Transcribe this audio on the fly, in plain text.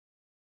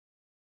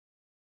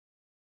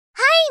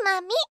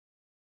Mommy.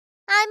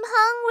 I'm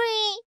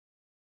hungry.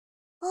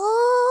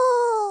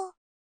 Oh,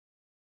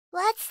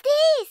 what's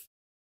this?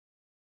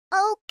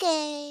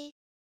 Okay.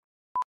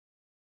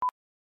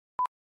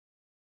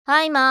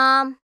 Hi,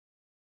 Mom.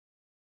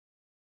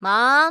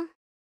 Mom,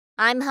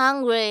 I'm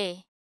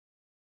hungry.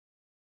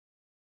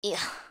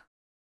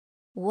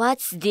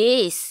 What's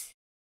this?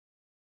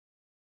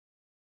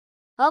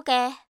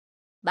 Okay,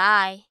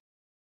 bye.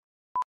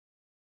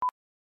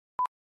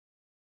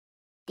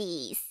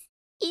 This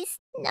is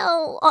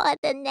no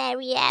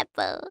ordinary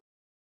apple.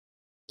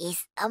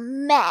 It's a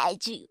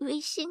magic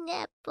wishing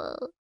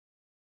apple.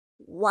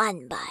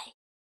 One bite,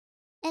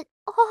 and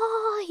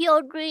all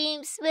your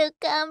dreams will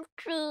come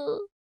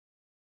true.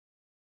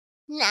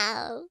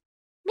 Now,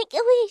 make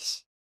a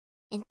wish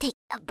and take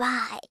a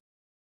bite.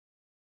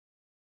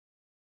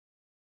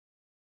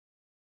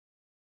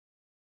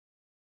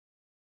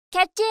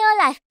 Capture your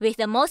life with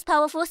the most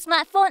powerful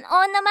smartphone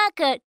on the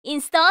market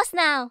in stores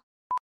now.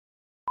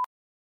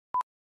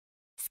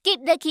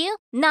 Skip the queue,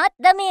 not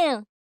the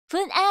meal.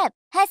 Food app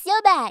has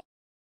your back.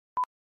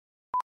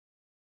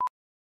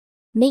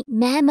 Make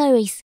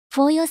memories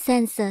for your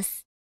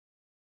senses.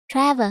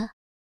 Travel.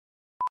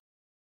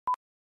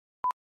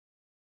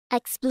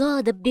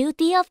 Explore the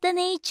beauty of the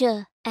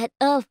nature at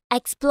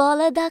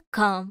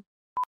earthexplorer.com.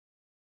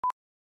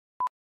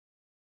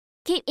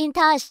 Keep in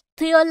touch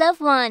to your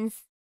loved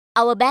ones.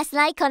 Our best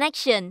life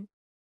connection.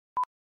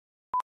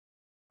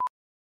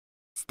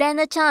 Stand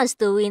a chance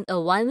to win a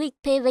 1-week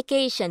paid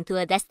vacation to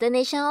a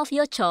destination of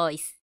your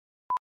choice.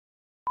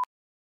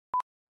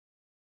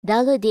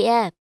 Download the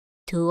app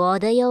to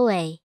order your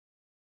way.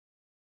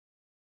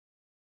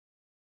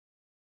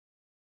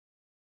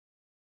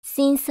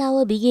 Since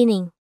our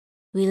beginning,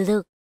 we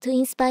look to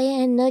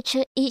inspire and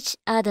nurture each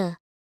other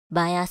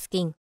by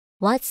asking,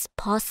 what's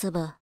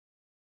possible?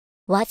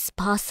 What's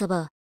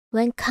possible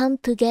when come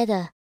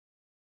together?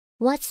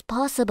 What's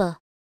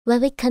possible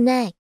when we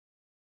connect?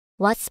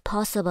 What's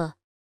possible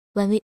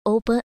when we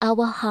open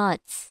our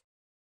hearts?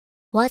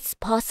 What's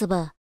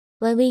possible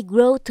when we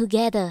grow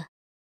together?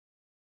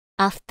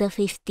 After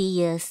 50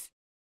 years,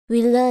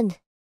 we learned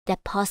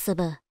that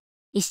possible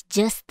is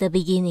just the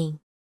beginning.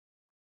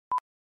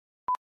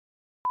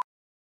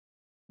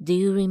 Do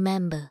you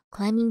remember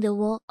climbing the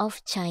wall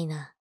of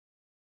China?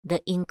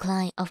 The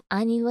incline of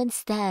uneven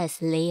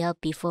stairs lay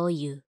out before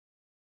you,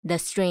 the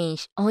strain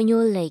on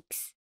your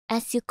legs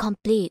as you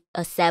complete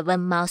a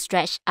 7-mile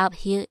stretch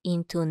uphill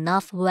into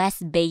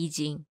northwest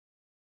Beijing.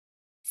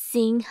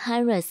 Seeing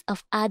hundreds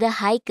of other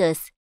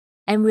hikers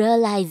and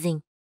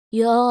realizing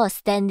you're all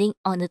standing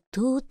on a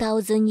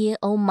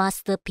 2,000-year-old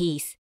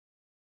masterpiece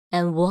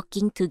and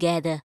walking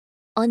together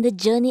on the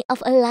journey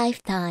of a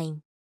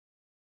lifetime.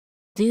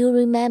 Do you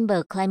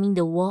remember climbing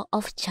the wall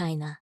of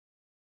China?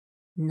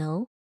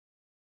 No?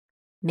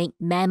 Make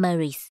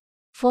memories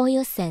for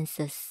your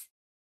senses.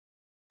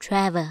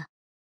 Travel.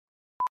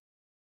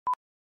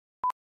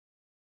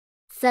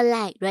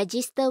 Select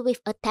Register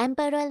with a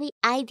temporary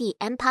ID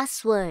and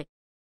password.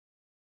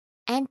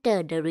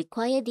 Enter the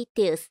required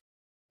details,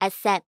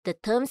 accept the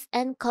terms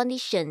and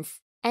conditions,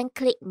 and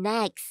click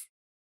Next.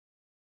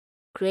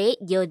 Create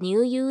your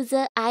new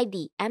user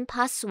ID and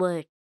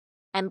password,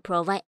 and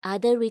provide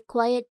other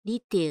required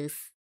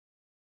details.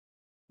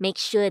 Make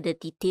sure the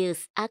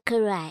details are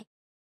correct.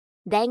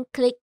 Then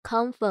click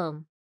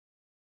Confirm.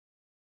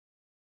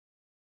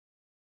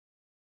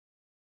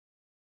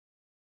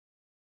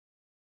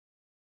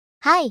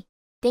 Hi,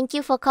 thank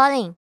you for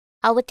calling.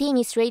 Our team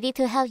is ready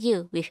to help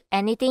you with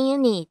anything you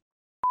need.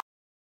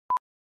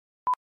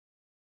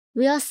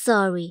 We are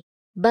sorry,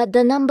 but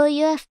the number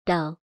you have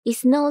dialed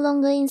is no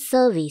longer in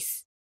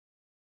service.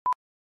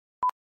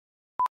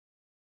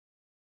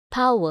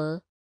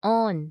 Power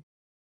on.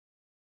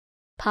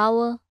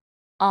 Power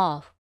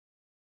off.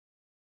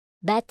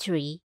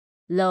 Battery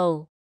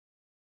low.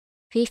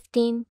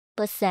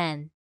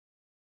 15%.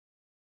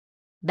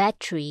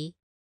 Battery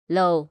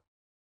low.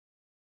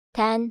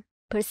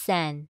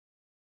 10%.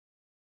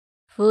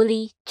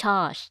 Fully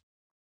charged.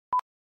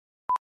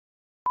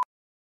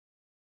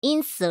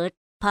 Insert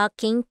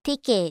parking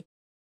ticket.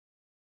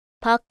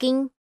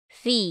 Parking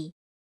fee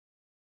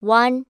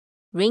 1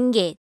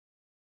 ringgit.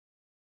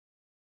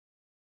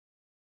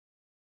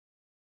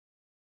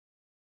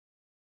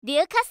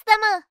 Dear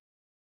customer,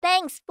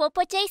 thanks for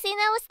purchasing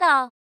our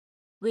store.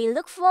 We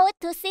look forward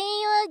to seeing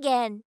you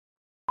again.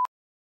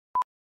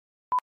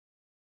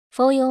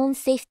 For your own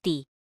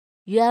safety,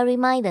 you are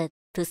reminded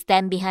to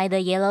stand behind the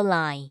yellow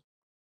line.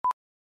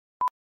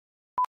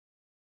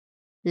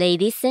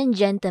 Ladies and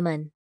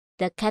gentlemen,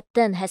 the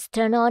captain has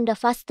turned on the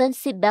fasten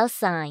seatbelt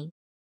sign.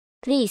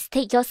 Please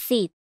take your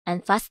seat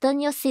and fasten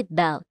your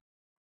seatbelt.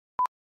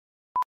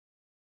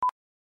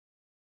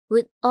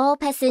 With all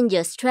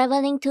passengers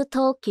traveling to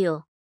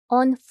Tokyo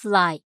on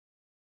flight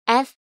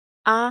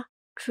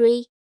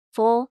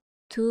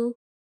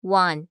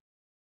FR3421,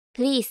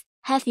 please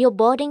have your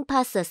boarding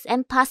passes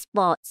and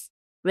passports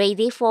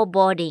ready for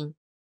boarding.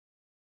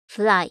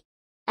 Flight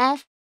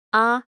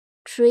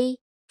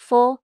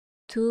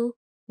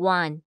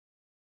FR3421,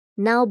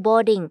 now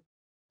boarding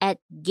at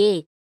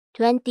gate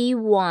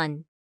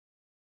 21.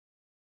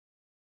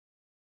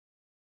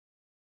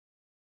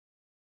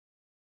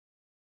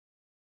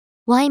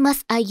 Why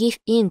must I give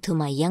in to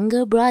my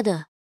younger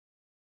brother?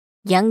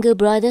 Younger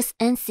brothers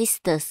and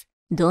sisters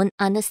don't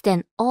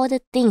understand all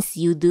the things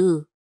you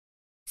do.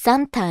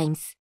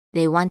 Sometimes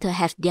they want to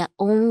have their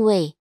own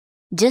way,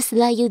 just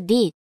like you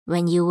did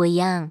when you were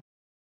young.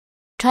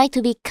 Try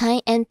to be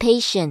kind and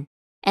patient,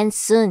 and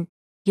soon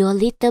your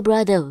little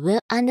brother will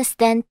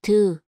understand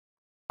too.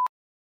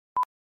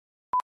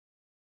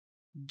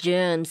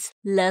 Germs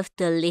love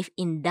to live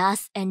in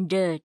dust and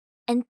dirt,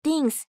 and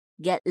things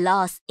get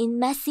lost in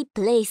messy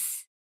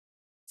places.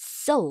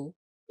 So,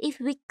 if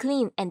we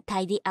clean and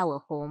tidy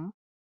our home,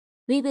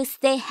 we will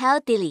stay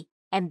healthily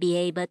and be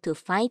able to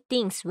find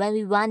things when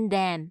we want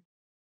them.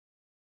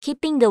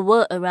 Keeping the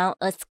world around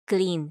us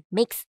clean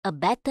makes a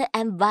better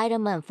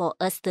environment for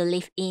us to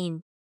live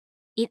in.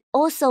 It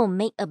also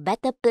makes a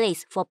better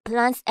place for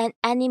plants and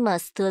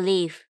animals to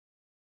live.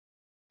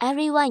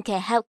 Everyone can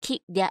help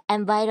keep their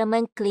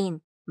environment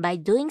clean by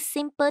doing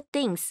simple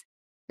things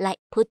like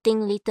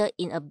putting litter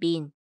in a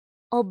bin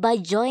or by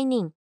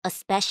joining a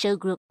special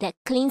group that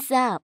cleans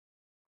up.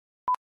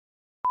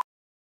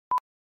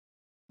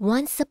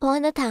 Once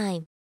upon a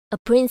time, a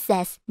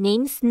princess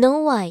named Snow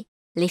White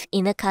lived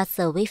in a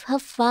castle with her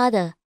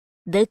father,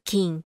 the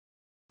king,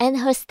 and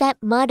her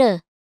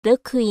stepmother, the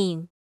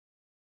queen.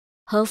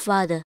 Her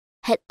father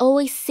had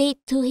always said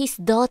to his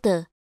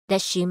daughter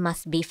that she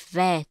must be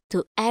fair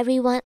to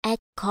everyone at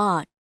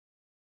court.